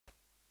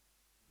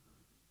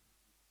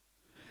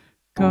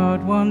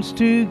God wants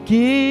to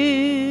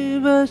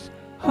give us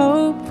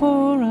hope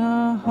for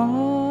our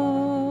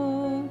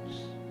hearts.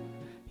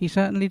 He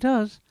certainly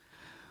does.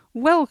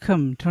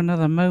 Welcome to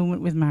another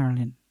Moment with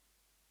Marilyn.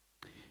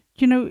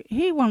 You know,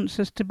 he wants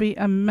us to be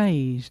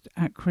amazed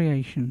at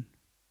creation,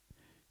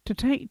 to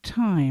take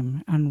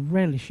time and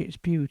relish its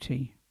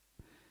beauty.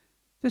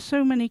 There's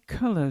so many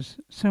colours,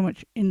 so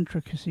much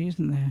intricacy,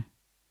 isn't there?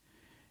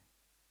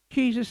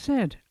 Jesus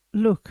said,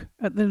 "Look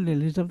at the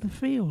lilies of the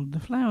field,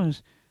 the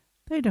flowers.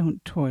 They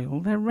don't toil,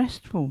 they're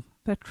restful,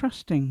 they're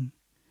trusting."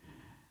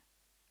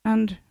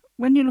 And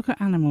when you look at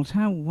animals,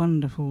 how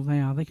wonderful they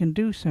are. They can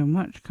do so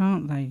much,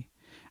 can't they?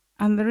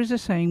 And there is a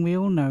saying we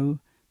all know,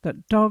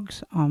 that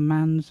dogs are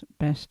man's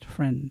best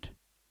friend.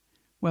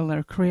 Well,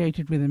 they're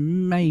created with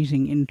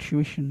amazing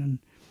intuition and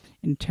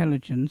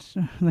intelligence.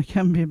 They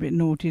can be a bit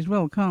naughty as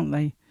well, can't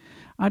they?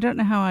 I don't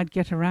know how I'd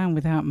get around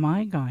without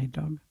my guide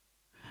dog.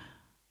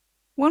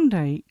 One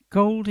day,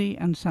 Goldie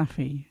and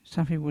Safi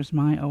was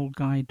my old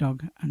guide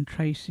dog and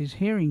Trace's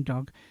hearing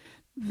dog,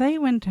 they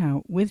went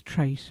out with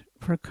Trace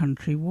for a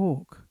country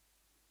walk.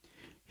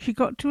 She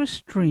got to a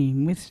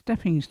stream with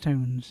stepping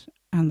stones,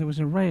 and there was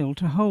a rail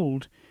to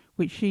hold,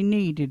 which she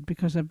needed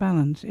because her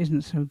balance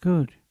isn't so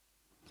good.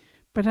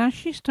 But as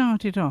she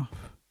started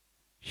off,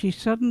 she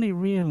suddenly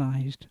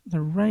realized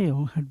the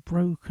rail had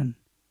broken,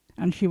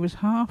 and she was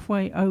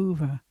halfway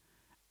over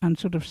and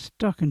sort of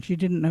stuck, and she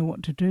didn't know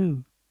what to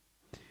do.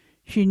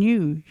 She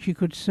knew she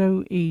could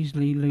so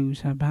easily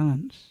lose her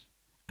balance,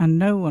 and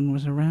no one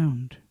was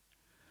around.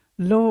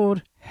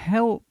 "Lord,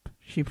 help,"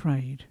 she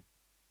prayed.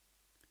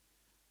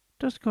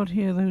 Does God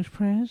hear those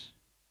prayers?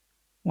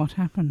 What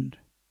happened?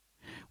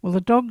 Well,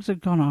 the dogs had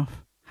gone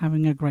off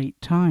having a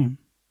great time.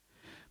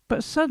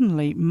 But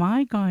suddenly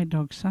my guide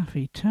dog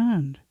Safi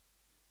turned.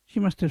 She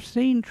must have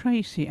seen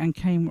Tracy and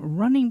came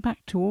running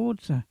back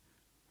towards her.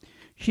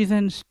 She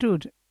then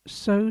stood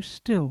so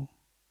still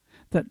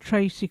that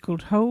Tracy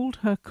could hold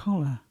her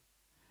collar,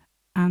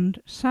 and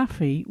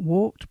Safi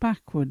walked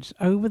backwards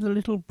over the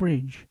little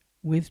bridge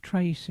with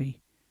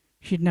Tracy.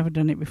 She'd never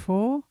done it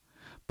before,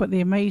 but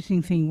the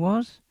amazing thing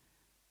was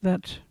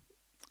that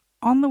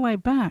on the way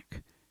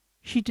back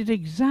she did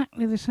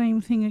exactly the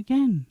same thing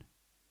again.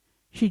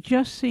 She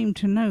just seemed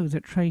to know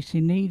that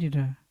Tracy needed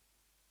her.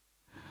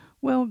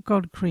 Well,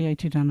 God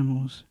created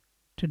animals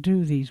to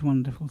do these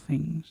wonderful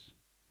things,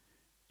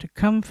 to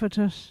comfort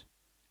us,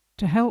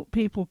 to help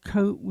people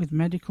cope with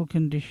medical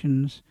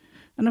conditions,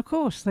 and of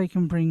course they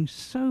can bring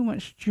so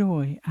much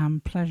joy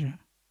and pleasure.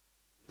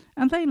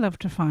 And they love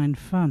to find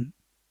fun.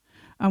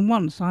 And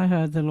once I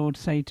heard the Lord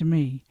say to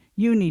me,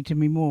 "You need to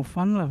be more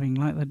fun-loving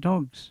like the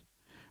dogs.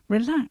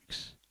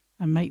 Relax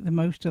and make the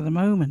most of the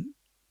moment."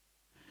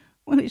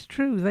 Well, it's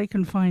true, they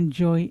can find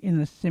joy in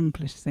the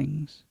simplest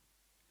things.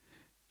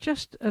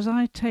 Just as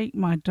I take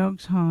my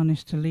dog's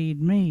harness to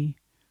lead me,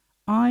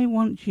 I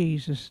want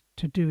Jesus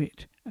to do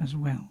it as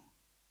well.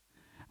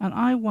 And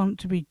I want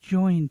to be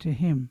joined to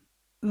him,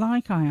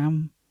 like I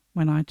am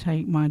when I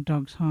take my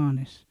dog's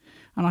harness,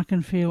 and I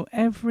can feel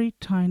every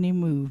tiny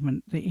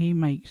movement that he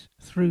makes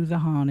through the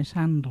harness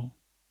handle.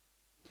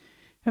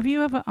 Have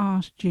you ever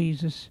asked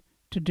Jesus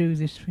to do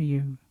this for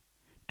you,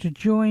 to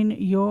join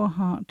your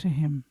heart to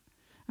him,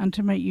 and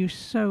to make you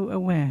so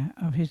aware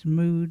of his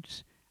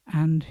moods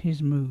and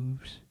his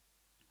moves?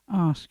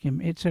 Ask him.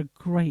 It's a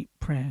great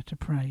prayer to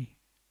pray.